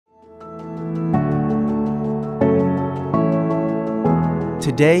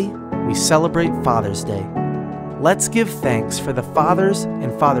Today, we celebrate Father's Day. Let's give thanks for the fathers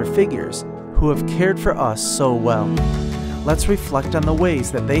and father figures who have cared for us so well. Let's reflect on the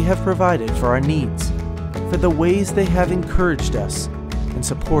ways that they have provided for our needs, for the ways they have encouraged us and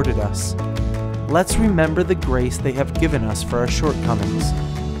supported us. Let's remember the grace they have given us for our shortcomings,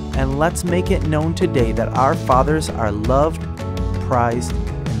 and let's make it known today that our fathers are loved, prized,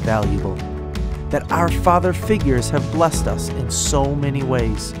 and valuable, that our father figures have blessed us in so many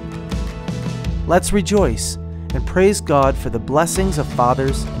ways. Let's rejoice and praise God for the blessings of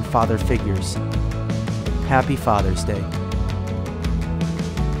fathers and father figures. Happy Father's Day.